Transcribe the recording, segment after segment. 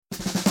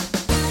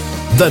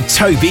The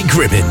Toby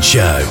Gribbin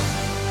Show.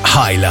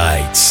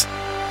 Highlights.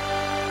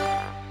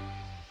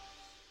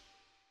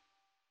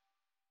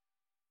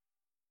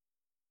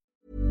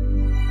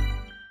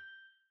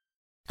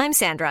 I'm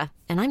Sandra,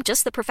 and I'm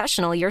just the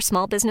professional your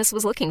small business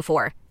was looking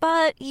for.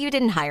 But you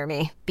didn't hire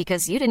me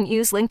because you didn't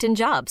use LinkedIn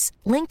Jobs.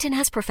 LinkedIn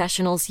has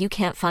professionals you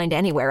can't find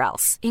anywhere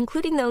else,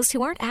 including those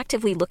who aren't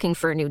actively looking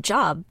for a new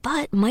job,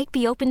 but might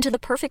be open to the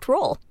perfect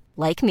role,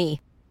 like me.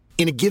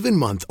 In a given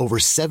month, over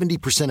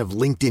 70% of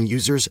LinkedIn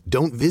users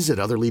don't visit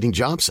other leading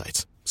job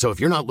sites. So if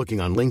you're not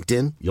looking on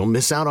LinkedIn, you'll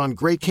miss out on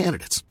great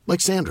candidates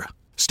like Sandra.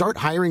 Start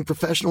hiring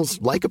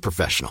professionals like a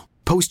professional.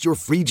 Post your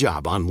free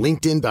job on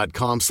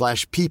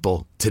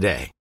linkedin.com/people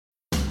today.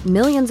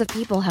 Millions of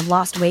people have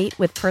lost weight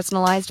with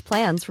personalized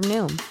plans from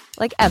Noom.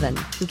 Like Evan,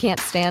 who can't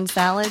stand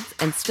salads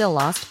and still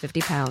lost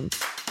 50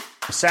 pounds.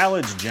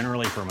 Salads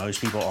generally for most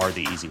people are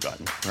the easy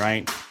button,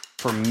 right?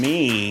 For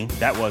me,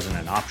 that wasn't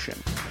an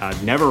option. I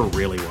never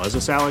really was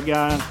a salad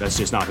guy. That's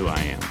just not who I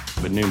am.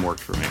 But Noom worked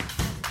for me.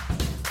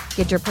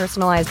 Get your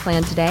personalized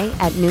plan today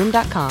at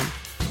Noom.com.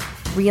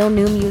 Real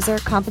Noom user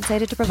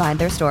compensated to provide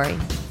their story.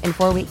 In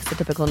 4 weeks, the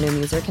typical Noom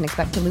user can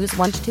expect to lose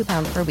 1 to 2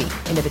 pounds per week.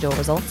 Individual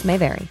results may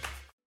vary.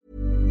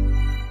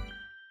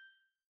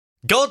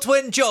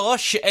 Godwin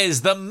Josh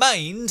is the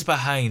mind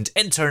behind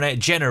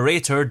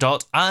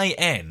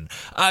InternetGenerator.in,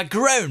 a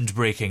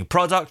groundbreaking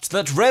product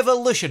that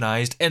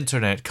revolutionised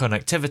internet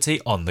connectivity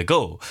on the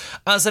go.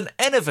 As an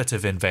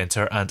innovative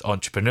inventor and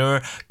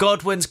entrepreneur,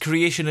 Godwin's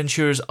creation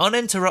ensures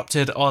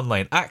uninterrupted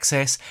online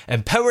access,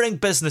 empowering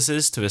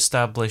businesses to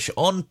establish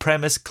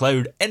on-premise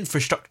cloud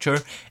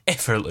infrastructure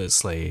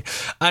effortlessly.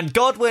 And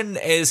Godwin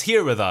is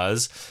here with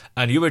us,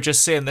 and you were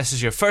just saying this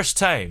is your first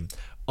time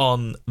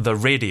on the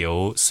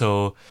radio,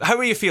 so how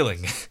are you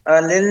feeling?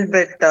 A little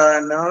bit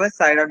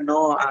nervous. I don't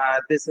know.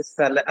 This is,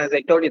 as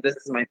I told you, this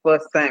is my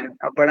first time,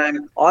 but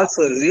I'm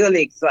also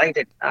really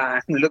excited.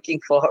 I'm looking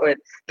forward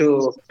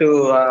to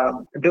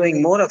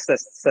doing more of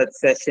such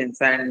sessions.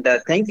 And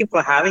thank you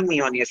for having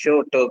me on your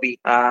show, Toby.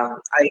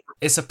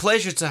 It's a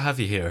pleasure to have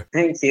you here.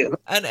 Thank you.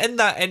 And in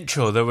that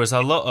intro, there was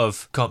a lot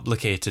of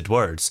complicated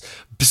words.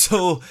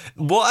 So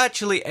what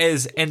actually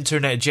is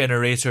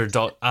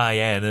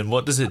InternetGenerator.in and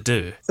what does it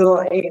do?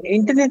 So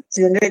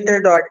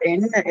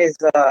InternetGenerator.in is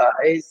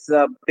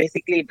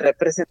basically it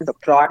represents the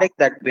product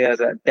that we are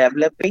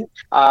developing.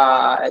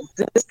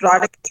 This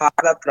product is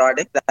a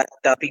product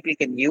that people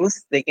can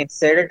use. They can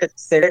set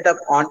it up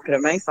on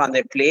premise on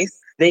their place.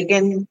 They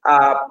can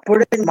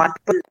put in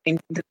multiple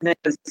internet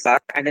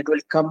cards, and it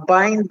will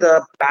combine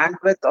the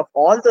bandwidth of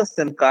all the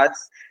SIM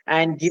cards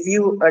and give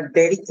you a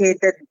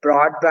dedicated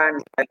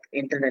broadband like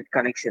internet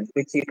connection,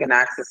 which you can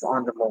access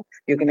on the move.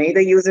 You can either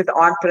use it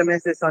on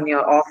premises on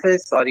your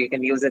office, or you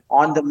can use it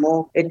on the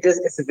move.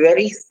 It's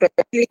very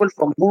special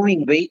for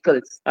moving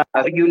vehicles.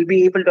 You'll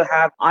be able to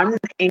have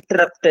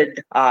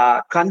uninterrupted,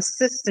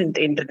 consistent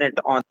internet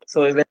on.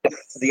 So if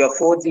your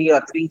 4G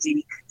or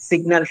 3G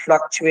signal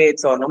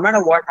fluctuates, or no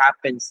matter what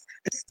happens,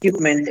 this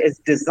equipment is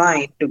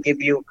designed to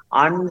give you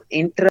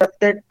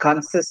uninterrupted,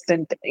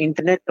 consistent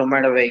internet no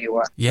matter where you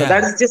are. Yeah. So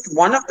that is just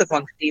one of the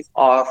functions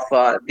of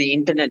the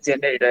internet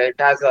generator. It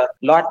has a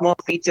lot more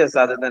features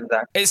other than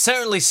that. It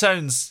certainly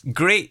sounds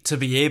great to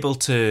be able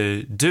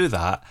to do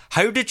that.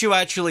 How did you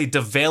actually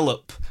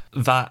develop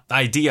that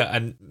idea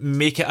and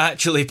make it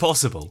actually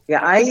possible?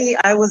 Yeah,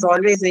 I was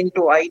always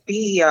into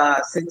IT.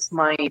 Since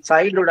my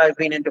childhood, I've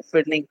been into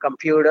fiddling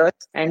computers.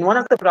 And one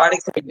of the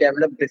products I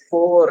developed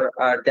before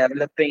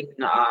developing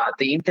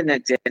the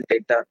internet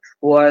generator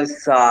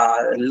was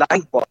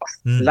Livebox.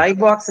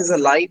 Livebox is a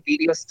live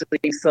video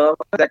streaming server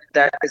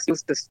that is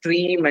used to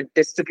stream and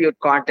distribute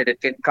content.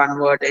 It can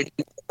convert it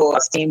to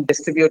stream,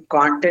 distribute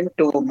content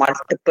to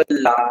multiple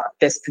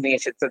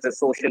destinations such as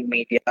social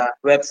media,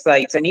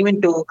 websites, and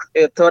even to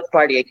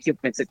third-party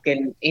equipments. It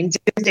can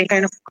ingest any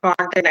kind of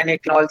content, and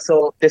it can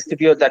also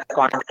distribute that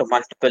content to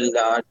multiple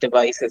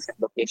devices and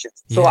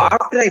locations. So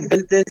after I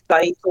built this,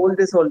 I sold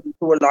this to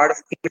a lot of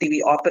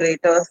TV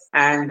operators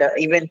and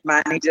event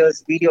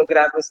managers,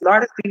 videographers. A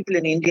lot of people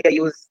in India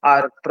use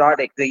our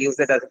product. They use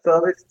it as a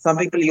service. Some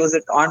people use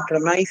it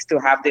on-premise to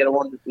have their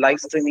own live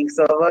streaming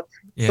server.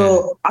 Yeah.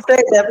 So after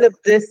I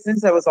developed this,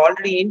 since I was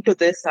already into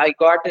this, I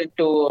got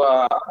into,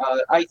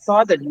 I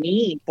saw the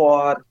need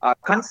for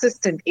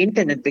consistent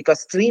internet,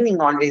 because streaming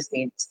always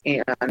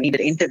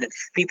needed internet.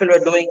 People were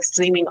doing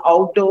streaming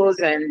outdoors,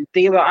 and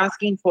they were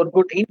asking for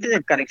good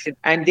internet connection,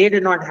 and they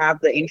did not have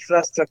the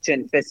infrastructure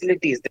and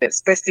facilities there,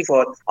 especially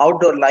for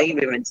outdoor live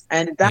events.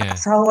 And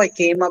that's how I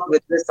came up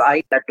with this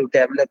idea to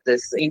develop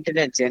this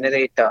internet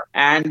generator.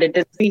 And it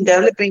has been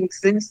developing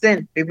since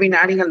then. We've been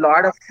adding a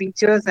lot of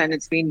features, and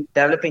it's been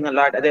developing a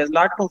lot. There's a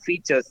lot more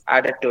features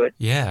added to it.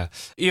 Yeah.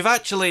 You've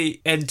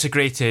actually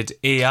integrated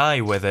AI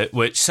with it,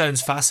 which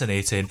sounds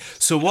fascinating.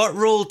 So what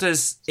role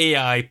does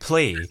AI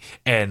play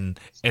in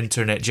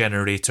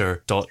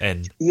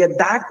InternetGenerator.in? Yeah,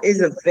 that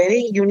is a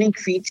very unique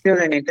feature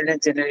in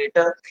Internet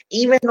Generator.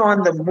 Even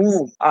on the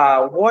move,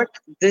 what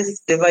this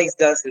device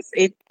does is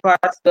it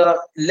parts the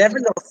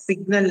level of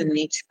signal in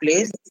each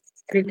place,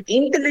 it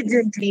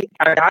intelligently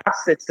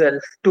adapts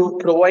itself to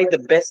provide the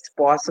best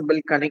possible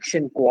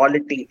connection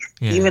quality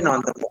even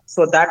on the go.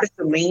 So that is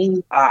the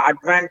main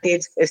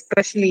advantage,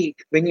 especially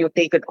when you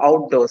take it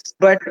outdoors.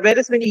 But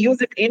whereas when you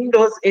use it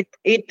indoors,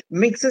 it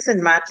mixes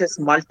and matches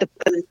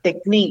multiple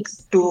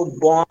techniques to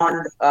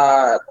bond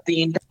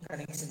the internet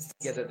connections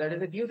together. That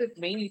is, it uses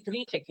mainly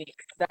three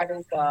techniques. That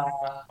is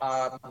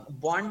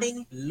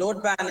bonding,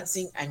 load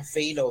balancing, and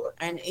failover.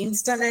 And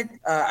Instanet,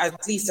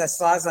 at least as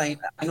far as I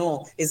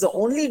know, is the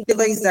only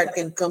device that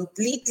can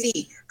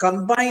completely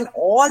combine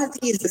all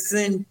these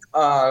different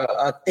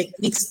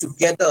techniques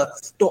together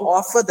to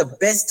offer the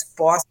best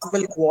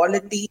possible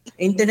quality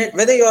internet,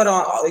 whether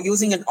you're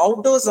using it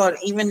outdoors or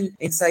even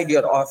inside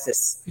your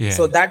office.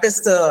 So that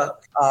is the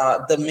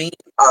main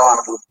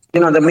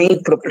the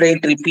main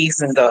proprietary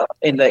piece in the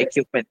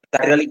equipment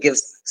that really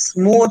gives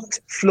smooth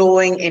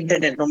flowing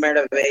internet no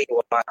matter where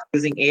you are,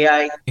 using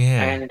AI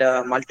and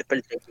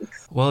multiple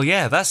techniques. Well,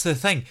 yeah, that's the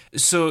thing.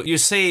 So you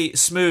say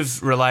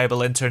smooth,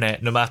 reliable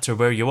internet no matter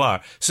where you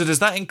are. So does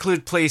that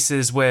include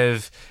places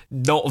with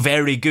not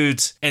very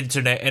good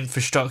internet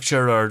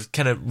infrastructure or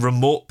kind of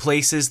remote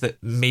places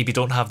that maybe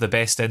don't have the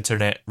best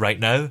internet right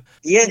now?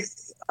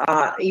 Yes.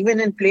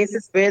 Even in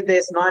places where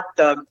there's not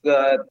there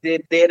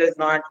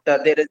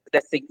is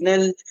the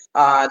signal,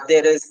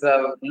 there is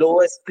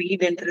lower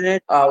speed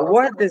internet.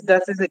 What this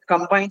does is it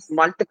combines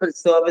multiple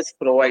service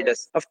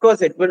providers. Of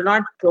course, it will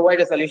not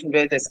provide a solution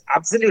where there's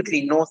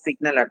absolutely no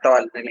signal at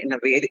all in a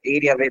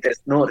area where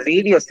there's no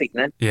radio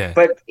signal.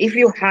 But if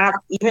you have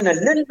even a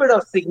little bit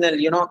of signal,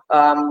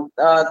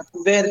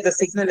 where the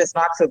signal is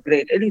not so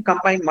great, it will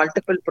combine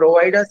multiple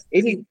providers.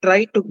 It will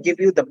try to give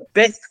you the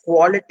best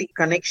quality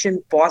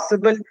connection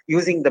possible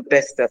using the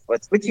best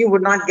efforts, which you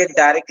would not get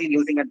directly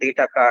using a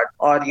data card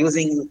or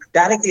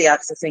directly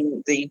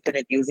accessing the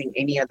internet using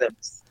any other.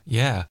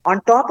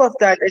 On top of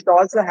that, it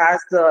also has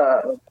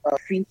the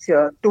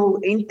feature to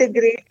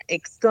integrate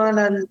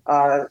external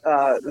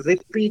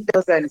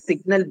repeaters and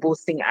signal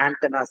boosting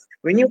antennas.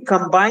 When you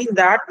combine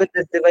that with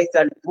this device,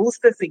 that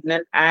boost the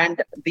signal,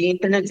 and the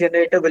internet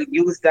generator will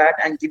use that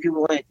and give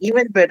you an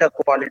even better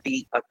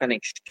quality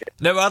connection.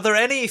 Now, are there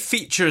any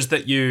features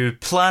that you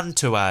plan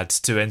to add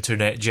to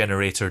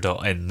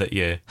internetgenerator.in that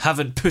you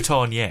haven't put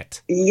on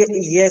yet?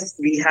 Yes,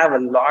 we have a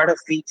lot of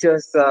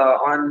features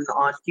on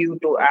queue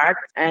to add,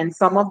 and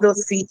some of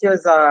those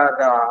features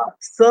are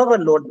server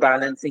load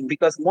balancing,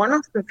 because one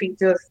of the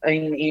features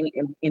in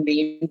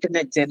the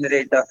internet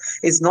generator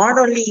is not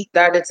only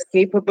that it's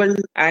capable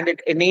and it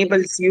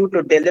enables you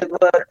to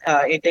deliver,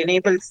 it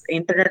enables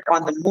internet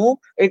on the move,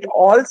 it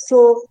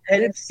also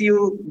helps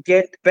you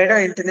get better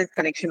internet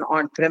connection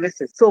on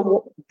premises.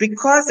 So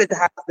because it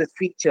has this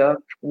feature,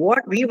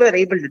 what we were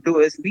able to do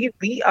is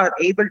we are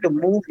able to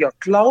move your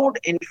cloud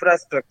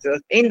infrastructure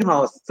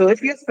in-house. So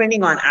if you're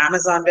spending on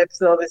Amazon Web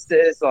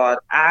Services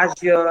or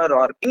Azure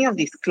or any of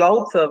these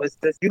cloud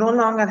services, you no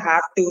longer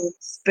have to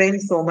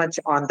spend so much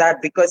on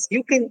that, because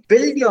you can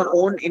build your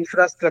own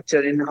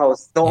infrastructure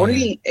in-house. The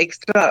only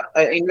extra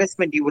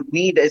investment you would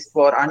need is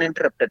for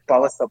uninterrupted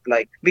power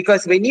supply,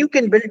 because when you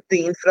can build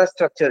the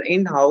infrastructure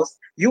in-house,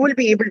 you will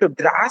be able to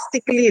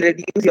drastically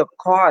reduce your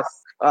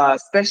costs,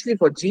 especially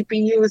for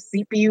GPUs,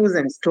 CPUs,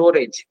 and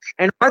storage,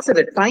 and also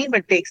the time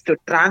it takes to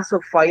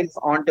transfer files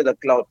onto the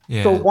cloud.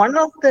 So one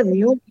of the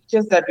new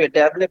features that we're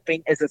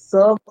developing is a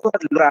server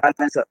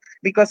balancer,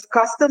 because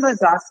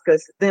customers ask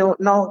us,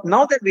 now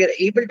that we are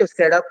able to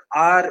set up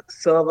our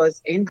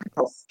servers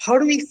in-house, how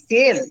do we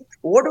scale?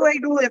 What do I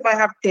do if I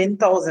have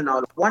 10,000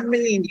 or 1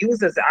 million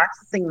users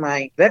accessing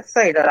my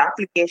website or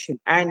application?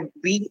 And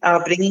we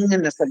are bringing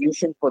in a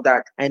solution for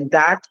that. And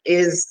that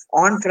is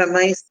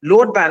on-premise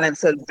load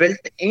balancer built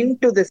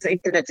into this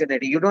internet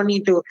generator. You don't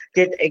need to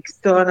get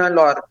external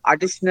or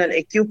additional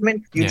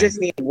equipment. You just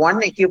need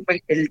one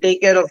equipment. It'll take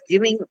care of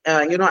giving,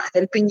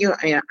 helping you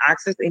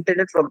access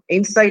internet from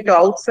inside to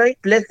outside.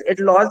 Plus,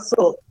 it'll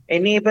also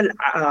enable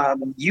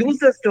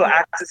users to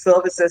access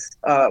services,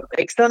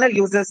 external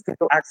users to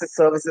access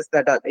services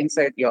that are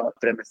inside your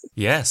premises.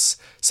 Yes,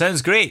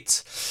 sounds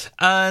great.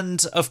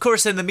 And of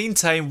course, in the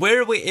meantime,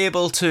 where are we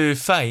able to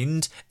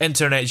find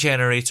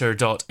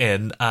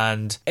internetgenerator.in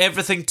and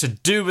everything to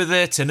do with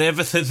it and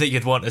everything that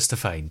you'd want us to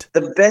find?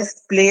 The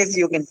best place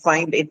you can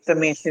find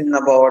information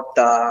about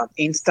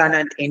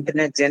Instanet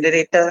Internet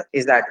Generator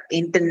is at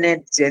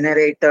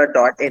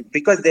internetgenerator.in,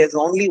 because there's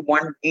only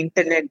one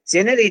internet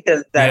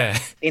generator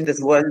that in this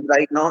world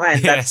right now,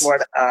 and that's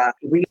what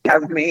we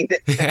have made.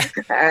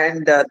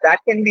 And that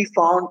can be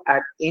found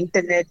at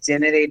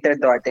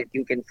internetgenerator.in.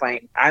 You can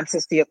find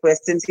answers to your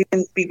questions.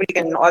 People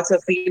can also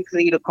feel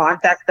free to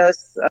contact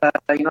us,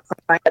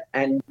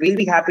 and we'll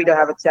be happy to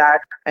have a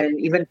chat and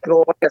even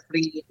provide a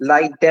free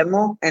live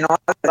demo, and all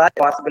that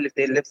possible if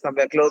they live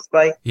somewhere close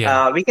by.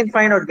 We can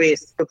find out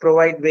ways to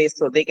provide ways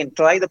so they can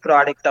try the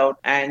product out,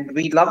 and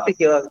we love to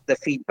hear the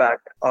feedback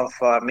of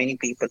many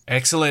people.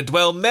 Excellent.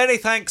 Well, many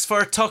thanks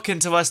for talking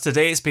to us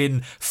today. It's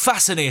been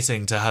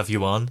fascinating to have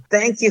you on.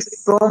 Thank you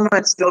so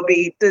much,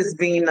 Toby. It has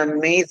been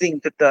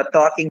amazing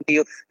talking to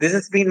you. This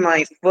has been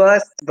my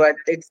first, but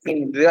it's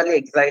been really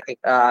exciting.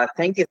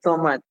 Thank you so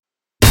much.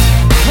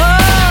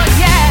 Oh,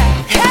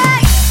 yeah.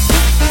 Hey!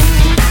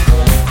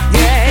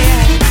 Yeah,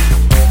 yeah.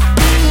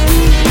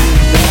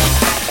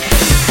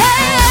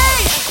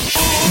 Hey!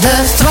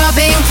 The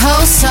throbbing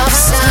pulse of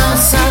sound.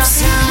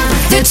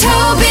 The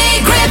Toby